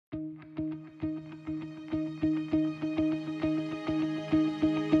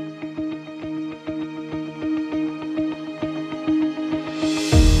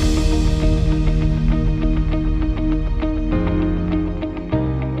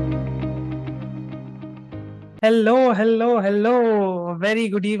Hello, hello, hello. Very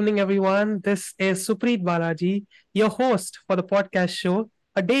good evening, everyone. This is Supreet Balaji, your host for the podcast show,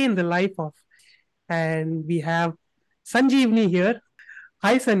 A Day in the Life of. And we have Sanjeevini here.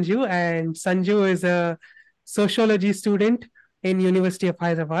 Hi, Sanju. And Sanju is a sociology student in University of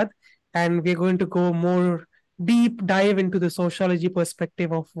Hyderabad. And we're going to go more deep dive into the sociology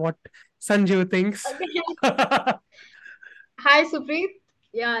perspective of what Sanju thinks. Okay. Hi, Supreet.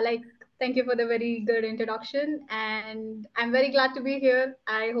 Yeah, thank you for the very good introduction. And I'm very glad to be here.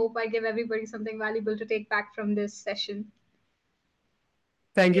 I hope I give everybody something valuable to take back from this session.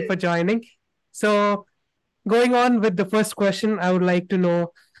 Thank you for joining. So, going on with the first question, I would like to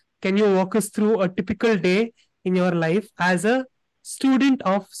know, can you walk us through a typical day in your life as a student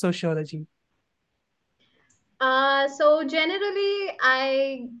of sociology? So generally,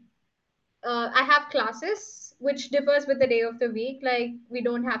 I have classes which differs with the day of the week. Like we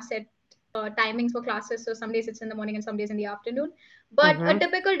don't have set timings for classes, so some days it's in the morning and some days in the afternoon. But a Mm-hmm.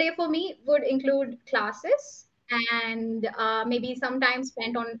 typical day for me would include classes and maybe some time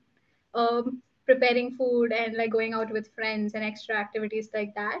spent on preparing food and like going out with friends and extra activities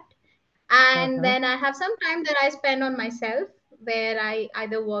like that. And Uh-huh. then I have some time that I spend on myself where I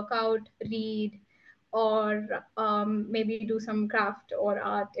either work out, read, or maybe do some craft or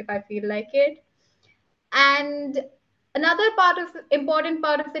art if I feel like it. And another important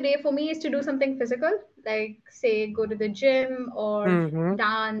part of the day for me is to do something physical, like say go to the gym or Mm-hmm.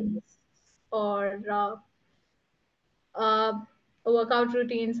 dance or uh, a workout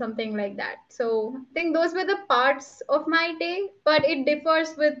routine, something like that. So I think those were the parts of my day, but it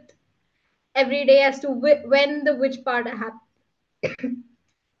differs with every day as to when the which part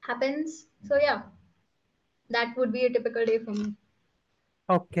happens. So yeah, that would be a typical day for me.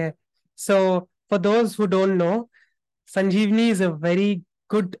 Okay. So, for those who don't know, Sanjeevni is a very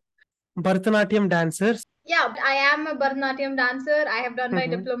good Bharatanatyam dancer. Yeah, I am a Bharatanatyam dancer. I have done my Mm-hmm.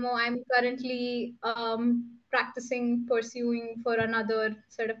 diploma. I'm currently practicing, pursuing for another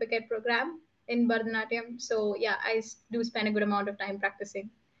certificate program in Bharatanatyam. So yeah, do spend a good amount of time practicing.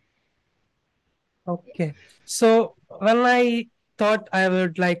 Okay. So when I thought I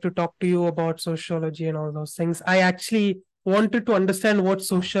would like to talk to you about sociology and all those things, I actually wanted to understand what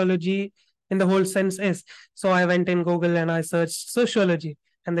sociology in the whole sense is. So I went in Google and I searched sociology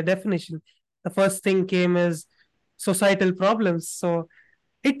and the definition. The first thing came is societal problems. So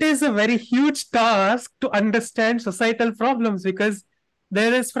it is a very huge task to understand societal problems because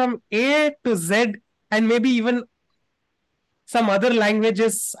there is from A to Z and maybe even some other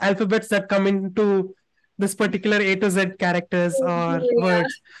languages alphabets that come into this particular A to Z characters or Yeah,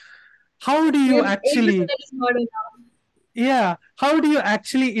 words. How do you if A to Z actually, is not enough. yeah, how do you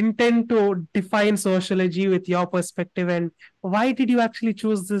actually intend to define sociology with your perspective, and why did you actually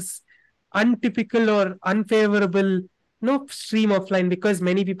choose this untypical or unfavorable no stream of line? Because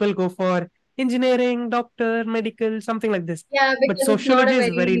many people go for engineering, doctor, medical, something like this, Yeah, but because it's not a sociology is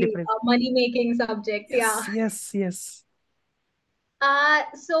very very different. money making subject. Yeah. Yes, yes, yes.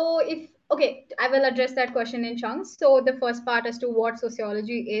 So if okay, I will address that question in chunks. So the first part as to what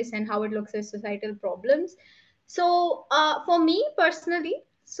sociology is and how it looks at societal problems. So for me personally,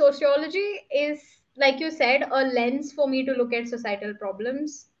 sociology is, like you said, a lens for me to look at societal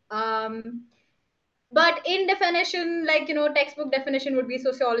problems. But in definition, like textbook definition would be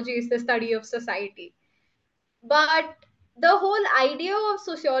sociology is the study of society. But the whole idea of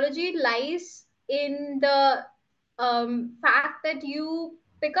sociology lies in the fact that you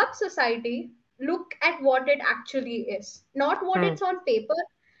pick up society, look at what it actually is, not what Hmm, it's on paper,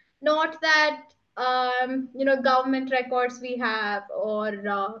 not that government records we have or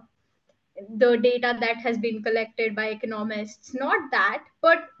the data that has been collected by economists, not that,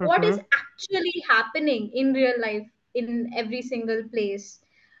 but what is mm-hmm, actually happening in real life in every single place,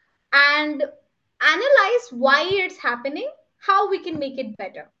 and analyze why it's happening, how we can make it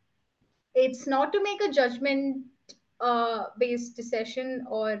better. It's not to make a judgment based decision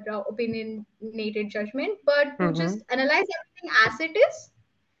or opinionated judgment, but to mm-hmm, just analyze everything as it is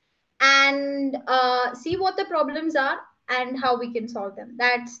and see what the problems are and how we can solve them.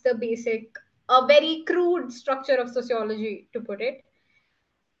 That's the basic, a very crude structure of sociology, to put it.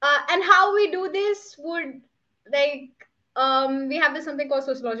 And how we do this would, like, we have this something called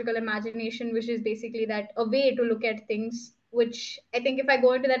sociological imagination, which is basically that a way to look at things, which I think if I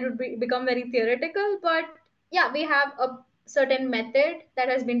go into that would become very theoretical. But yeah, we have a certain method that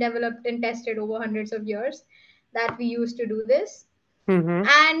has been developed and tested over hundreds of years that we use to do this.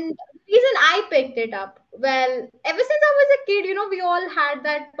 mm-hmm. And the reason I picked it up, well, ever since I was a kid, we all had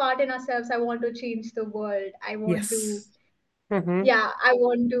that part in ourselves. I want to change the world. I want to Yes. Mm-hmm. Yeah, I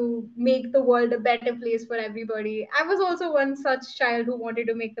want to make the world a better place for everybody. I was also one such child who wanted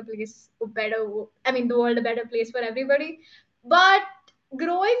to make the place a better, I mean, the world a better place for everybody. But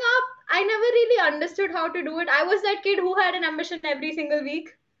growing up, I never really understood how to do it. I was that kid who had an ambition every single week,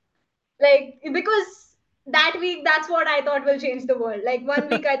 like because that week that's what I thought will change the world. Like one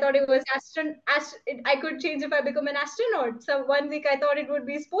week I thought it was I could change if I become an astronaut. So one week I thought it would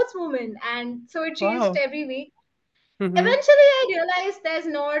be sportswoman, and so it changed Wow. every week. Mm-hmm. Eventually I realized there's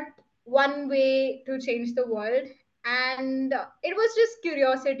not one way to change the world, and it was just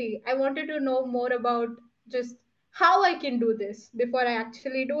curiosity. I wanted to know more about just how I can do this before I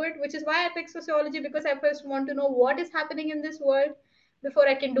actually do it, which is why I picked sociology, because I first want to know what is happening in this world before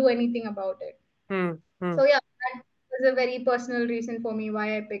I can do anything about it. Mm-hmm. So yeah, that was a very personal reason for me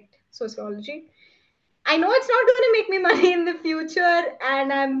why I picked sociology. I know it's not going to make me money in the future,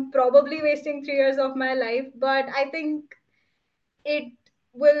 and I'm probably wasting 3 years of my life, but I think it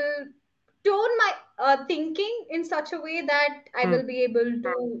will tone my thinking in such a way that I will be able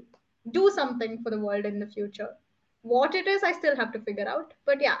to do something for the world in the future. What it is, I still have to figure out.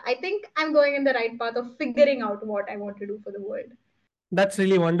 But yeah, I think I'm going in the right path of figuring out what I want to do for the world. That's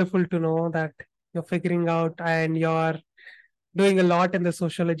really wonderful to know that you're figuring out and you're doing a lot in the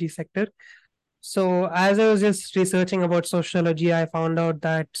sociology sector. So, as I was just researching about sociology, I found out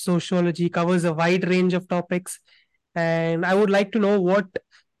that sociology covers a wide range of topics. And I would like to know what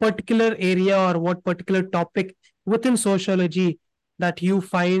particular area or what particular topic within sociology that you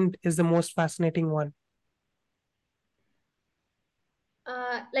find is the most fascinating one.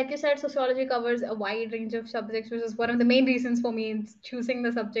 Like you said, sociology covers a wide range of subjects, which is one of the main reasons for me in choosing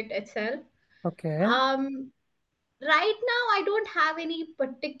the subject itself. Okay. Um, right now, I don't have any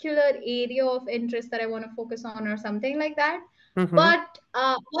particular area of interest that I want to focus on or something like that. Mm-hmm. But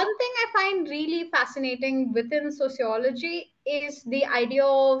one thing I find really fascinating within sociology is the idea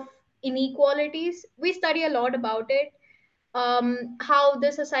of inequalities. We study a lot about it, how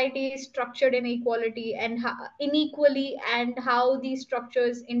the society is structured inequality and inequally, and how these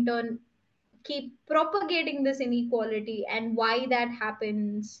structures in turn keep propagating this inequality, and why that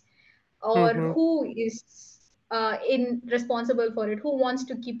happens, or Mm-hmm. who is in responsible for it, who wants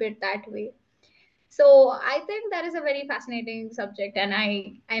to keep it that way. So I think that is a very fascinating subject, and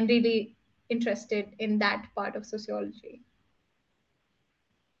I'm really interested in that part of sociology.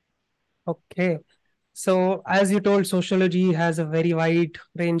 Okay. So, as you told, sociology has a very wide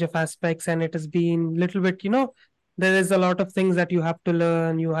range of aspects, and it has been little bit, there is a lot of things that you have to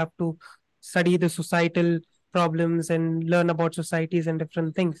learn. You have to study the societal problems and learn about societies and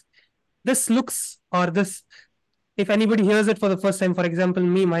different things. This looks, or this, if anybody hears it for the first time, for example,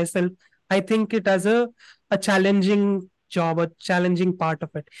 me myself, I think it as a challenging job, a challenging part of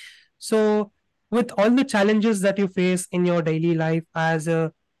it. So, with all the challenges that you face in your daily life as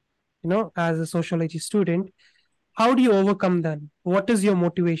a sociology student, how do you overcome them? What is your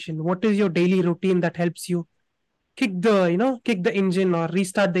motivation? What is your daily routine that helps you kick the engine or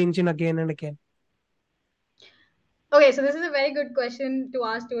restart the engine again and again? Okay, so this is a very good question to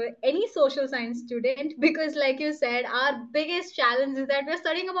ask to any social science student, because, like you said, our biggest challenge is that we're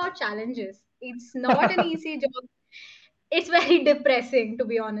studying about challenges. It's not an easy job. It's very depressing, to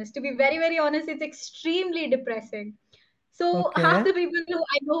be honest. To be very, very honest, it's extremely depressing. So half Okay. the people who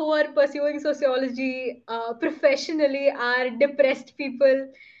I know who are pursuing sociology professionally are depressed people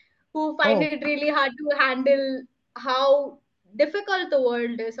who find Oh. it really hard to handle how difficult the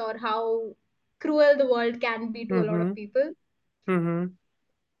world is, or how cruel the world can be to a lot Mm-hmm. of people. Mm-hmm.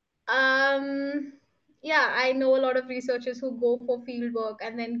 um yeah, I know a lot of researchers who go for field work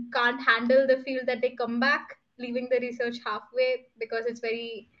and then can't handle the field, that they come back leaving the research halfway, because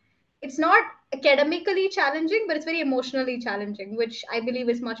it's not academically challenging, but it's very emotionally challenging, which I believe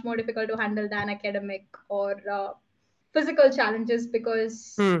is much more difficult to handle than academic or physical challenges,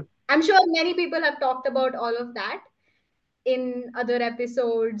 because Hmm. I'm sure many people have talked about all of that in other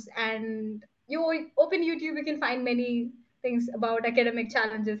episodes, and you open YouTube, you can find many things about academic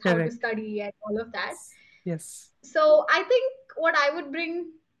challenges, how to Correct. study and all of that. Yes. So I think what I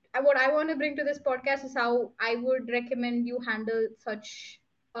want to bring to this podcast is how I would recommend you handle such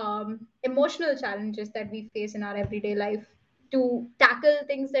emotional challenges that we face in our everyday life, to tackle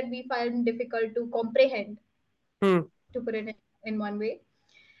things that we find difficult to comprehend, Hmm. to put it in one way.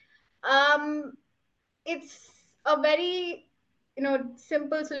 um it's a very,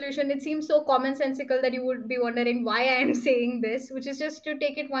 simple solution. It seems so commonsensical that you would be wondering why I am saying this, which is just to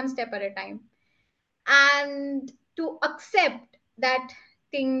take it one step at a time, and to accept that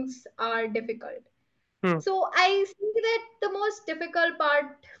things are difficult. Hmm. So I see that the most difficult part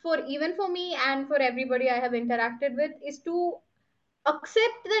for even for me and for everybody I have interacted with is to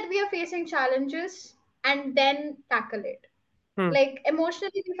accept that we are facing challenges and then tackle it. Hmm. Like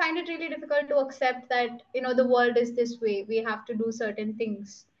emotionally we find it really difficult to accept that the world is this way, we have to do certain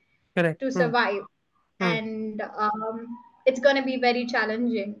things Correct. to Hmm. survive, Hmm. and it's going to be very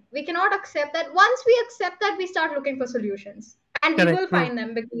challenging. We cannot accept that. Once we accept that, we start looking for solutions, and we Correct. will Hmm. find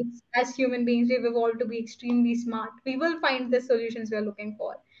them, because as human beings we've evolved to be extremely smart. We will find the solutions we are looking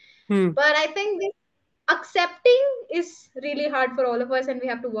for. Hmm. But I think this accepting is really hard for all of us, and we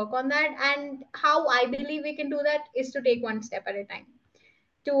have to work on that. And how I believe we can do that is to take one step at a time.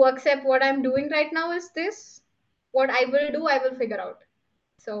 To accept what I'm doing right now is this. What I will do, I will figure out.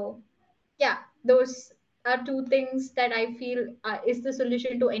 So yeah, those are two things that I feel is the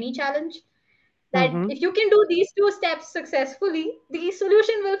solution to any challenge. That Hmm. if you can do these two steps successfully, the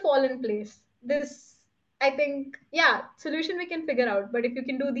solution will fall in place. This, I think, yeah, solution we can figure out. But if you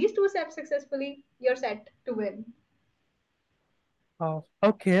can do these two steps successfully, you're set to win. Oh,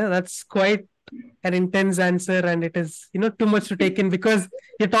 okay, that's quite an intense answer, and it is, too much to take in because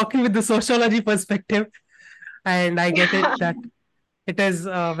you're talking with the sociology perspective, and I get it that it is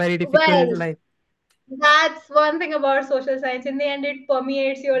very difficult. Well, Like, that's one thing about social science. In the end, it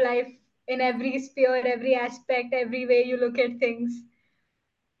permeates your life in every sphere, every aspect, every way you look at things.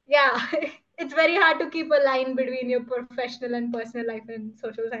 Yeah, it's very hard to keep a line between your professional and personal life in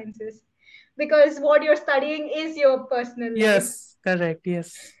social sciences, because what you're studying is your personal life. yes, correct,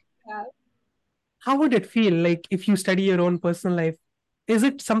 yes. Yeah. How would it feel like if you study your own personal life? Is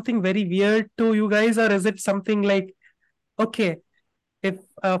it something very weird to you guys, or is it something like, okay, if,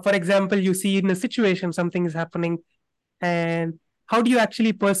 for example, you see in a situation something is happening, and how do you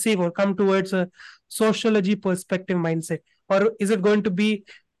actually perceive or come towards a sociology perspective mindset? Or is it going to be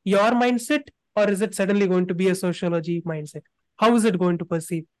your mindset, or is it suddenly going to be a sociology mindset? How is it going to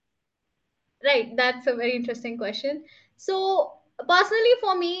perceive? Right, that's a very interesting question. So personally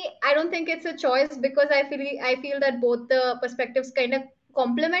for me, I don't think it's a choice, because I feel that both the perspectives kind of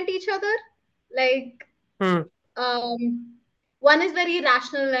complement each other. Like, Hmm. um, one is very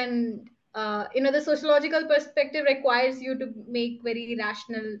rational, and the sociological perspective requires you to make very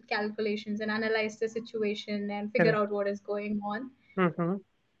rational calculations and analyze the situation and figure Correct. out what is going on. Mm-hmm.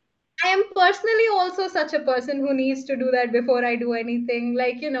 I am personally also such a person who needs to do that before I do anything.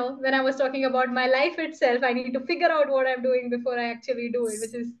 Like, when I was talking about my life itself, I need to figure out what I'm doing before I actually do it,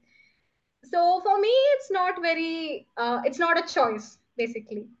 which is, so for me it's not a choice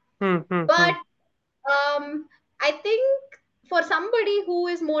basically. Mm-hmm. But I think for somebody who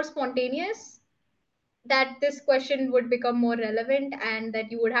is more spontaneous, that this question would become more relevant, and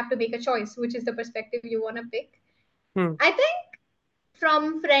that you would have to make a choice, which is the perspective you want to pick. Hmm. I think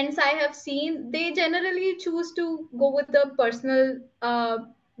from friends I have seen, they generally choose to go with the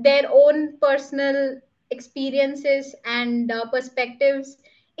their own personal experiences and perspectives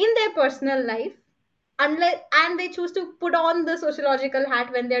in their personal life, unless and they choose to put on the sociological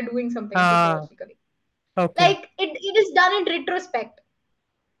hat when they're doing something Ah, sociologically. okay. Like it is done in retrospect.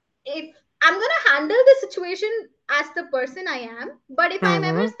 If I'm gonna handle the situation as the person I am, but if I'm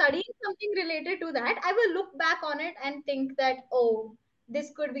ever Mm-hmm. studying something related to that, I will look back on it and think that, oh,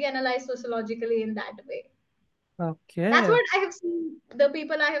 this could be analyzed sociologically in that way. That's Okay. what I have seen, the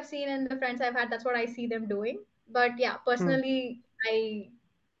people I have seen and the friends I've had, that's what I see them doing. But yeah, Hmm. personally, I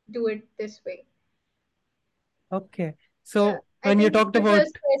do it this way. Okay. Yeah. So I when you think it talked about,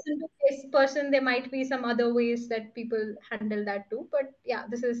 differs person to person. There might be some other ways that people handle that too. But yeah,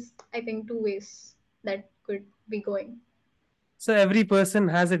 this is, I think, two ways that could be going. so every person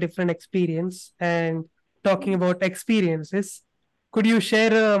has a different experience, and talking about experiences, could you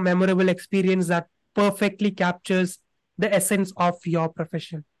share a memorable experience that perfectly captures the essence of your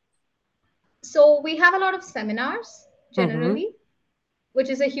profession? So we have a lot of seminars Mm-hmm. generally, which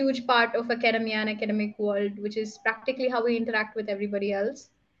is a huge part of academia and academic world, which is practically how we interact with everybody else.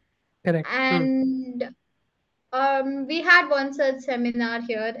 Correct. Mm. And we had one such seminar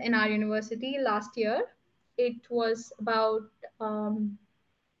here in our university last year. It was about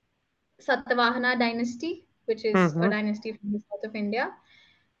Satavahana dynasty, which is a Mm-hmm. dynasty from the south of India.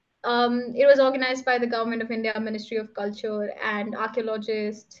 It was organized by the Government of India Ministry of Culture, and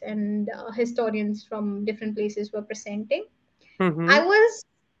archaeologists and historians from different places were presenting. Mm-hmm.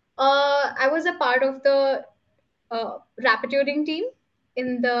 I was a part of the rapporteuring team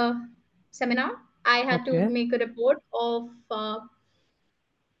in the seminar. I had to Okay. make a report of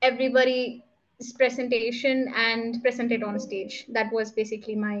everybody's presentation and present it on stage. That was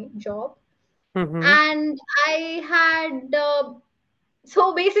basically my job. Mm-hmm. And I had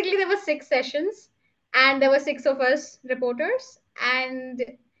so basically there were 6 sessions, and there were six of us reporters, and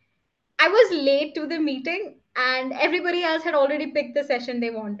I was late to the meeting, and everybody else had already picked the session they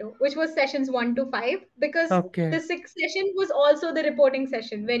want to, which was sessions 1 to 5, because the Okay. sixth session was also the reporting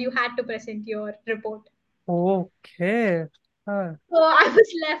session where you had to present your report. Okay. Ah, So I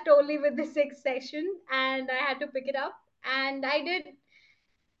was left only with the sixth session, and I had to pick it up. And I did.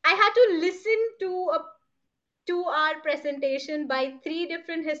 I had to listen to a 2 hour presentation by three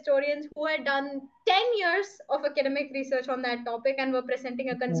different historians who had done 10 years of academic research on that topic and were presenting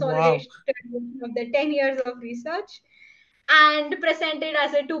a wow. consolidated version of their 10 years of research and presented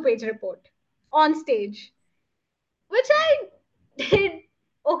as a 2 page report on stage, which I did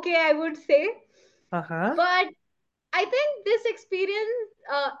okay, I would say. Uh-huh. But I think this experience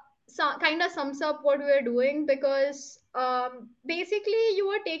kind of sums up what we are doing, because basically you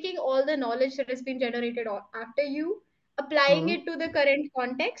are taking all the knowledge that has been generated after you, applying Hmm. it to the current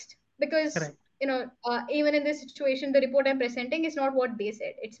context. Because Correct. even in this situation, the report I'm presenting is not what they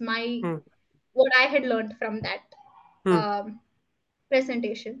said. It's my Hmm. what I had learned from that Hmm. um,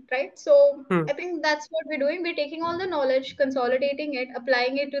 presentation, right? So Hmm. I think that's what we're doing. We're taking all the knowledge, consolidating it,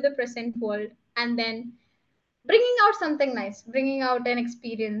 applying it to the present world, and then bringing out something nice, bringing out an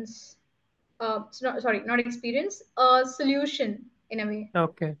experience. Sorry, not experience, a solution in a way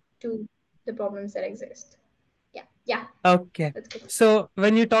Okay. to the problems that exist. Yeah, yeah, Okay. that's good. So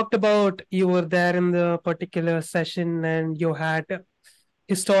when you talked about you were there in the particular session and you had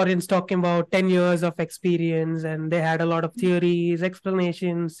historians talking about 10 years of experience and they had a lot of theories,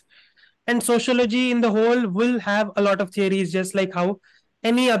 explanations, and sociology in the whole will have a lot of theories just like how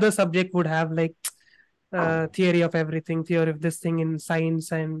any other subject would have, like theory of everything, theory of this thing in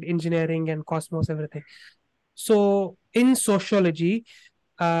science and engineering and cosmos, everything. So in sociology,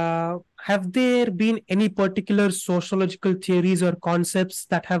 have there been any particular sociological theories or concepts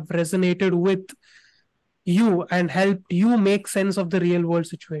that have resonated with you and helped you make sense of the real world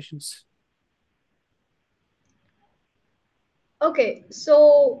situations? Okay,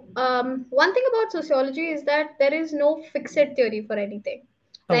 so one thing about sociology is that there is no fixed theory for anything.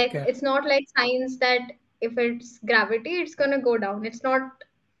 Like, Okay. it's not like science that if it's gravity, it's gonna go down. It's not,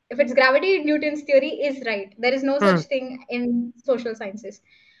 if it's gravity, Newton's theory is right. There is no such Hmm. thing in social sciences.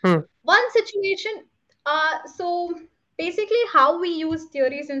 Hmm. One situation, so basically, how we use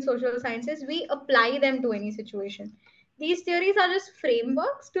theories in social sciences, we apply them to any situation. These theories are just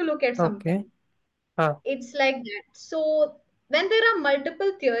frameworks to look at Okay. something. Ah. It's like that. So when there are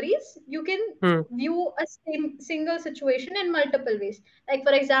multiple theories, you can Hmm. view a single situation in multiple ways. Like,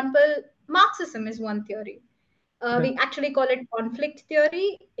 for example, Marxism is one theory. We Correct. actually call it conflict theory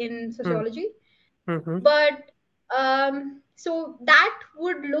in Hmm. sociology. Hmm. But so that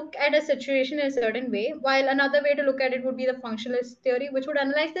would look at a situation in a certain way, while another way to look at it would be the functionalist theory, which would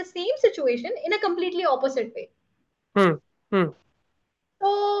analyze the same situation in a completely opposite way. Hmm. Hmm.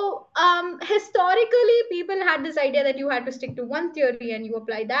 So, historically, people had this idea that you had to stick to one theory and you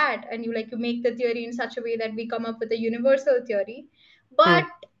apply that, and you make the theory in such a way that we come up with a universal theory. Hmm. But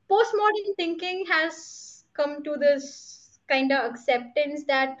postmodern thinking has come to this kind of acceptance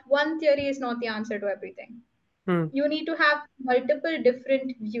that one theory is not the answer to everything. Hmm. You need to have multiple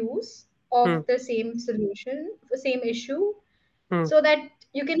different views Hmm. of the same solution, the same issue, Hmm. so that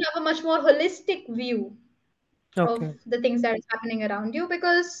you can have a much more holistic view of Okay. the things that is happening around you,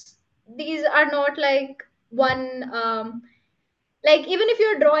 because these are not like one like, even if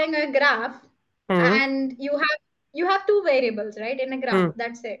you're drawing a graph Hmm. and you have two variables, right, in a graph, Hmm.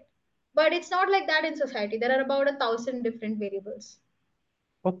 that's it. But it's not like that in society. There are about 1,000 different variables.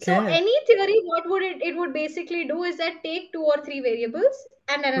 So Okay. any theory, what would it would basically do is that take two or three variables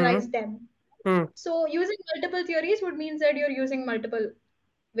and Hmm. analyze them. Hmm. So using multiple theories would means that you're using multiple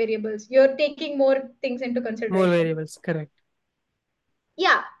variables. You're taking more things into More consideration. variables. Correct.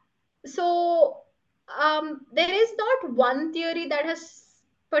 Yeah. So there is not one theory that has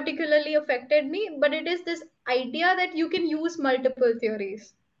particularly affected me, but it is this idea that you can use multiple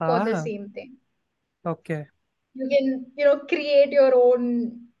theories for the Ah. same thing. Okay. You can, create your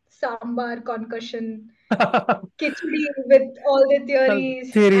own sambar concussion khichdi with all the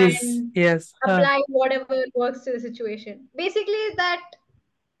theories Theories. and Yes. Huh. apply whatever works to the situation. Basically, that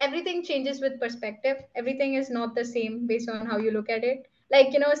everything changes with perspective. Everything is not the same based on how you look at it.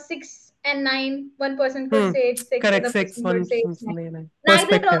 Like, 6 and 9, one person could Hmm. say it's 6, Correct. other Six. person could One. say it's 9. Nine. Neither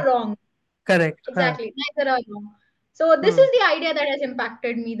Perspective. are wrong. Correct. Huh. Exactly. Neither are wrong. So this Hmm. is the idea that has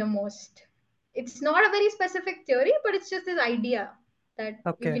impacted me the most. It's not a very specific theory, but it's just this idea that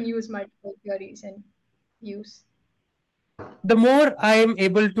you Okay. can use multiple theories and use. The more I am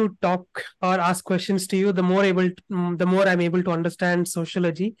able to talk or ask questions to you, the more I'm able to understand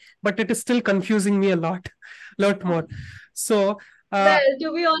sociology. But it is still confusing me a lot, lot more. So, uh, Well,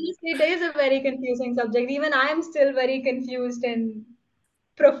 to be honest, it is a very confusing subject. Even I am still very confused and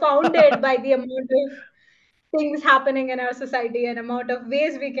profounded by the amount of things happening in our society and amount of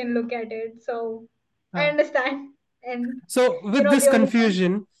ways we can look at it. So I uh, understand. And so the only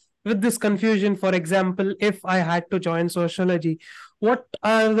thing. with this confusion, for example, if I had to join sociology, what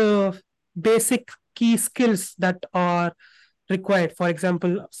are the basic key skills that are required? For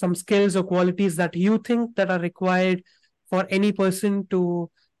example, some skills or qualities that you think that are required for any person to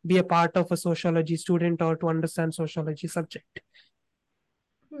be a part of a sociology student or to understand sociology subject.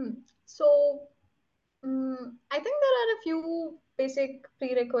 Hmm. So I think there are a few basic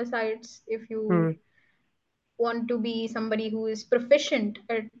prerequisites if you Hmm. want to be somebody who is proficient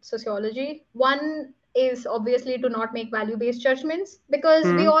at sociology. One is obviously to not make value based judgments because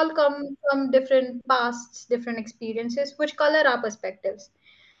we Hmm. all come from different pasts, different experiences, which color our perspectives.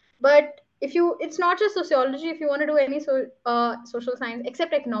 But if you, it's not just sociology. If you want to do any social science,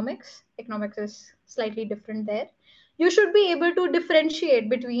 except economics, economics is slightly different there. You should be able to differentiate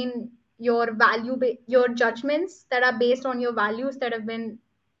between your judgments that are based on your values that have been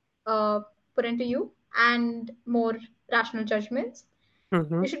uh, put into you and more rational judgments.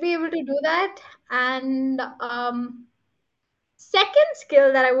 Hmm. You should be able to do that. And second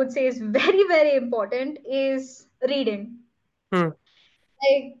skill that I would say is very, very important is reading. Hmm.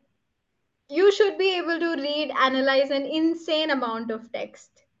 Like, you should be able to read, analyze an insane amount of text.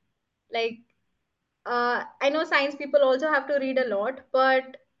 Like, I know science people also have to read a lot,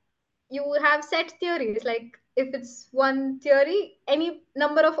 but you have set theories. Like, if it's one theory, any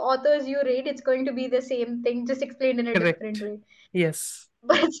number of authors you read, it's going to be the same thing, just explained in a different Correct. way. Yes.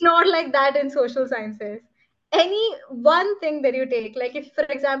 But it's not like that in social sciences. Any one thing that you take, like if, for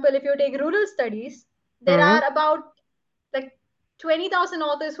example, if you take rural studies, there Hmm. are about like 20,000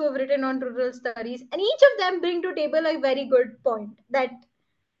 authors who have written on rural studies, and each of them bring to table a very good point that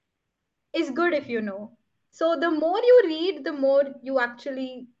is good if you know. So the more you read, the more you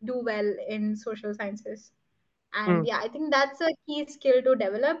actually do well in social sciences. Hmm. And yeah, I think that's a key skill to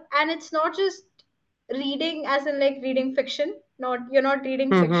develop. And it's not just reading as in like reading fiction. Not, you're not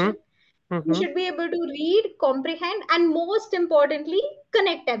reading Hmm. fiction. You Hmm. should be able to read, comprehend, and most importantly,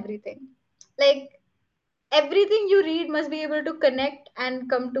 connect everything. Like, everything you read must be able to connect and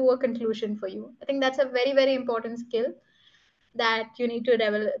come to a conclusion for you. I think that's a very, very important skill that you need to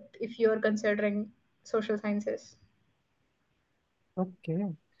develop if you're considering social sciences. Okay.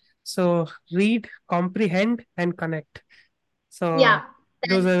 So read, comprehend, and connect. So Yeah,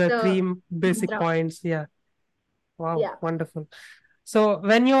 those that's are the three the basic mantra. points. Yeah. Wow. Yeah. Wonderful. So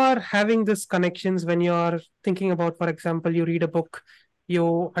when you're having this connections, when you're thinking about, for example, you read a book,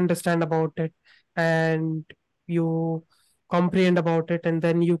 you understand about it, and you comprehend about it, and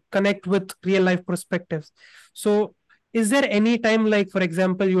then you connect with real life perspectives. So is there any time, like, for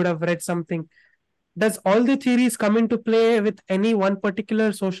example, you would have read something, does all the theories come into play with any one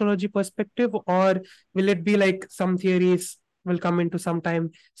particular sociology perspective, or will it be like some theories will come into some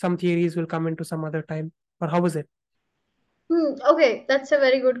time, some theories will come into some other time, or how is it? Okay, that's a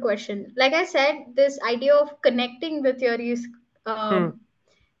very good question. Like I said, this idea of connecting the theories Hmm. um,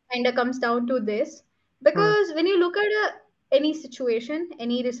 kind of comes down to this Hmm. because when you look at any situation,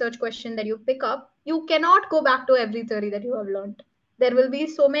 any research question that you pick up, you cannot go back to every theory that you have learned.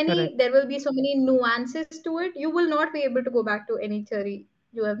 Correct. There will be so many nuances to it. You will not be able to go back to any theory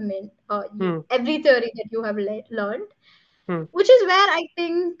you have meant, Hmm. every theory that you have learned, Hmm. which is where I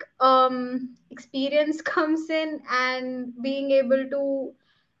think experience comes in and being able to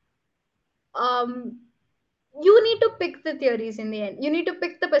um, you need to pick the theories in the end. You need to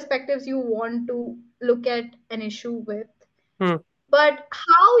pick the perspectives you want to look at an issue with. Hmm. But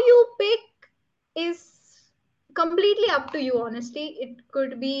how you pick is completely up to you, honestly. It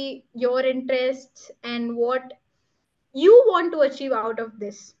could be your interests and what you want to achieve out of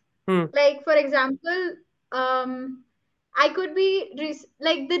this. Hmm. Like, for example, I could be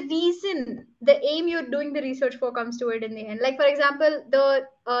like the reason, the aim you're doing the research for comes to it in the end. Like, for example, the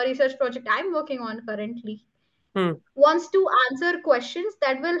research project I'm working on currently Hmm. wants to answer questions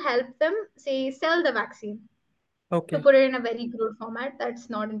that will help them, say, sell the vaccine. To Okay. put it in a very crude format, that's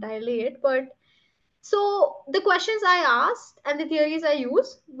not entirely it. But so the questions I asked and the theories I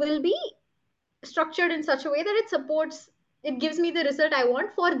use will be structured in such a way that it supports, it gives me the result I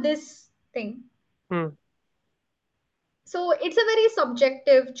want for this thing. Hmm. So it's a very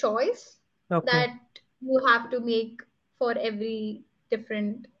subjective choice Okay. that you have to make for every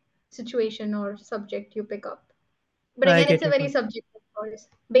different situation or subject you pick up. But I again, it's get a your very point. subjective choice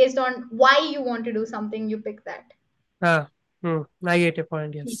based on why you want to do something. You pick that. Ah, I get your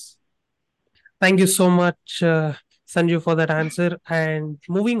point. Yes. Thank you so much, Sanju, for that answer. And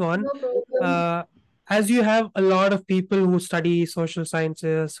moving on, No problem. uh, as you have a lot of people who study social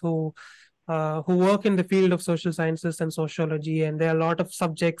sciences, who work in the field of social sciences and sociology, and there are a lot of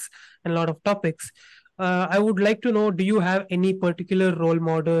subjects and a lot of topics. I would like to know, do you have any particular role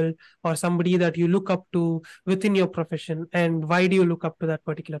model or somebody that you look up to within your profession, and why do you look up to that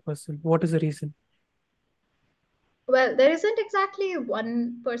particular person? What is the reason? Well, there isn't exactly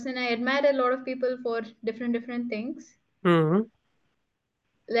one person. I admire a lot of people for different things. Mm-hmm.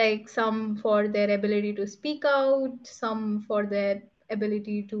 Like some for their ability to speak out, some for their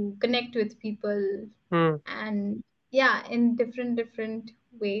ability to connect with people, Mm-hmm. and yeah, in different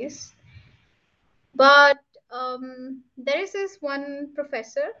ways. But there is this one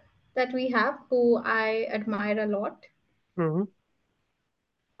professor that we have who I admire a lot. Mm-hmm.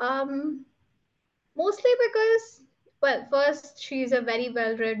 Um, Mostly because, well, first she's a very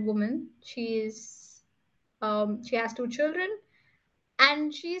well-read woman. She has two children,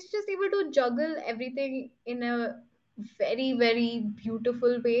 and she's just able to juggle everything in a very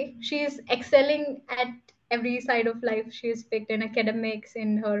beautiful way. She's excelling at every side of life. She's picked in academics,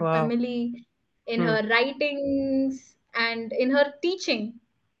 in her Wow. family, in Mm-hmm. her writings, and in her teaching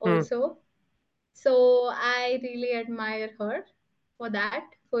Mm-hmm. also. So I really admire her for that,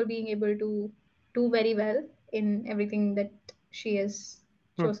 for being able to do very well in everything that she has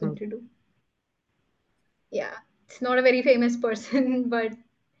chosen Mm-hmm. to do. Yeah, it's not a very famous person, but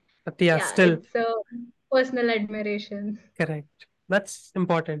But yeah, yeah, still it's a personal admiration. correct. That's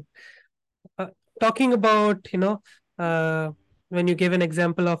important. uh, Talking about, when you gave an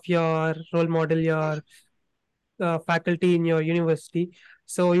example of your role model, your faculty in your university,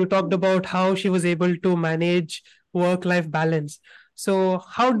 so you talked about how she was able to manage work life balance. So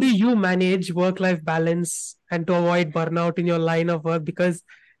how do you manage work life balance and to avoid burnout in your line of work, because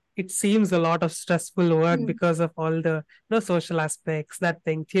it seems a lot of stressful work Hmm. because of all the social aspects, that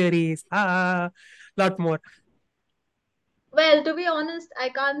thing, theories, lot more. Well, to be honest, I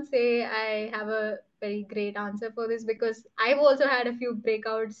can't say I have a very great answer for this because I've also had a few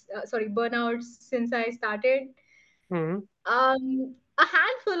burnouts since I started. Hmm. A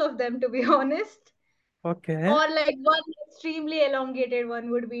handful of them, to be honest, Okay. or like one extremely elongated one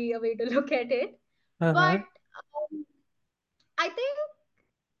would be a way to look at it. But Uh-huh. I think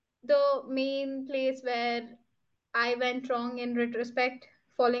the main place where I went wrong in retrospect,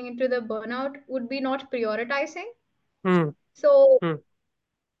 falling into the burnout, would be not prioritizing. Hmm. So Hmm.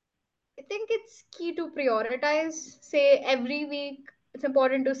 I think it's key to prioritize. Say every week, it's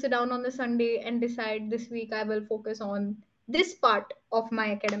important to sit down on the Sunday and decide this week I will focus on this part of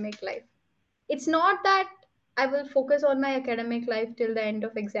my academic life. It's not that I will focus on my academic life till the end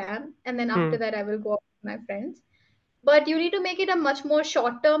of exam and then Hmm. after that I will go out with my friends. But you need to make it a much more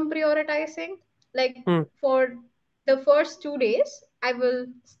short term prioritizing. Like Hmm. for the first 2 days, I will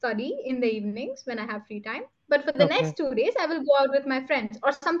study in the evenings when I have free time. But for the Okay. next 2 days, I will go out with my friends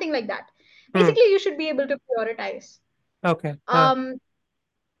or something like that. Hmm. Basically, you should be able to prioritize. Okay. Um,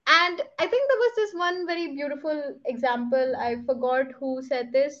 and I think there was this one very beautiful example. I forgot who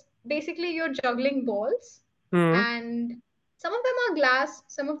said this. Basically, you're juggling balls, Hmm. and some of them are glass,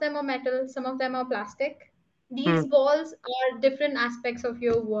 some of them are metal, some of them are plastic. Hmm. These balls are different aspects of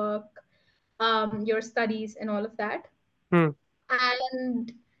your work, your studies, and all of that. Hmm.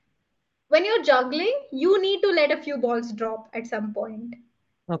 And when you're juggling, you need to let a few balls drop at some point.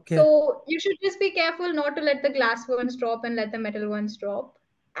 Okay. So you should just be careful not to let the glass ones drop and let the metal ones drop.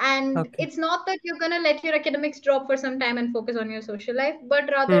 And Okay. it's not that you're going to let your academics drop for some time and focus on your social life, but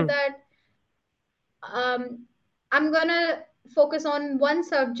rather Hmm. that um, I'm going to focus on one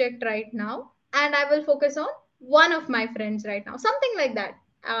subject right now and I will focus on one of my friends right now. Something like that.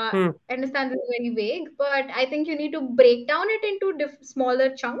 Hmm. I understand this is very vague, but I think you need to break down it into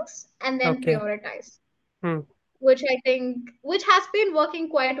smaller chunks and then Okay. prioritize, Hmm. which I think which has been working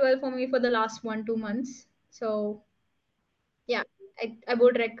quite well for me for the last 1 2 months. So yeah, I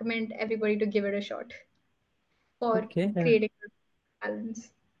would recommend everybody to give it a shot for Okay. creating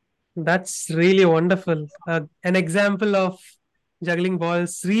balance. That's really wonderful. An example of juggling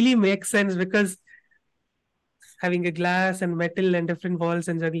balls really makes sense, because having a glass and metal and different balls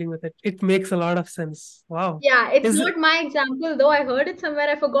and juggling with it, it makes a lot of sense. Wow. Yeah, it's Is not my example though. I heard it somewhere.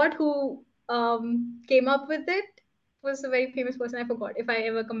 I forgot who came up with it. It was a very famous person. I forgot. If I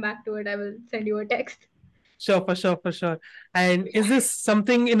ever come back to it, I will send you a text. sure, for sure, for sure. And is Yeah. this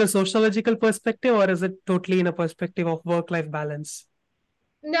something in a sociological perspective, or is it totally in a perspective of work-life balance?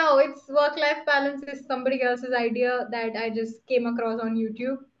 No, it's work-life balance is somebody else's idea that I just came across on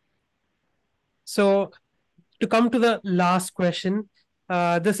YouTube. So, to come to the last question,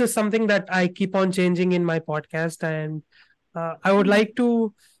 this is something that I keep on changing in my podcast, and I would Mhm. like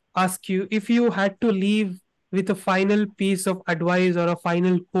to ask you if you had to leave with a final piece of advice or a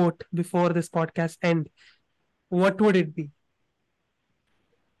final quote before this podcast end, what would it be?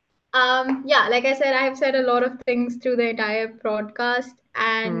 Yeah, like I said, I have said a lot of things through the entire broadcast, Hmm.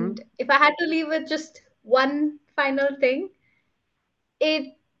 and if I had to leave with just one final thing,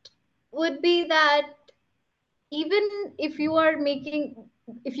 it would be that even if you are making,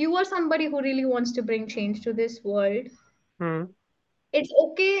 if you are somebody who really wants to bring change to this world, Hmm. it's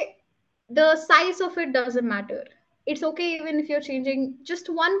okay. The size of it doesn't matter. It's okay even if you're changing just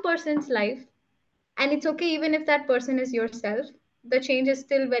one person's life, and it's okay even if that person is yourself. The change is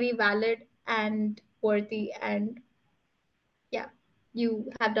still very valid and worthy, and yeah,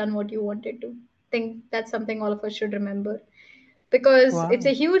 you have done what you wanted to. Think that's something all of us should remember, because it's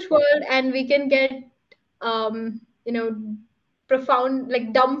a Wow. huge world and we can get you know, profound,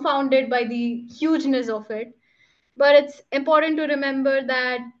 like dumbfounded by the hugeness of it. But it's important to remember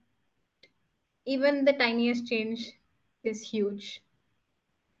that even the tiniest change is huge.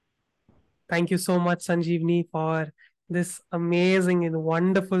 Thank you so much, Sanjeevni, for this amazing and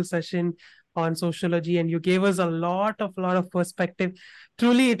wonderful session on sociology. And you gave us a lot of perspective.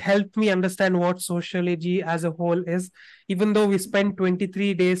 Truly, it helped me understand what sociology as a whole is. Even though we spent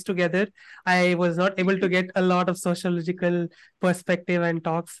 23 days together, I was not able to get a lot of sociological perspective and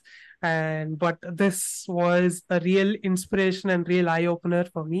talks. And but this was a real inspiration and real eye opener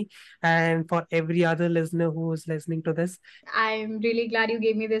for me and for every other listener who is listening to this. I'm really glad you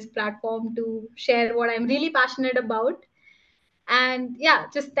gave me this platform to share what I'm really passionate about. And yeah,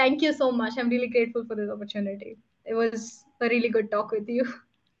 just thank you so much. I'm really grateful for this opportunity. It was a really good talk with you.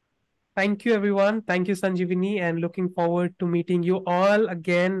 Thank you, everyone. Thank you, Sanjeevini, and looking forward to meeting you all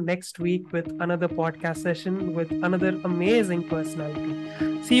again next week with another podcast session with another amazing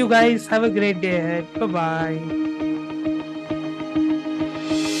personality. See you guys. Have a great day ahead. Bye bye.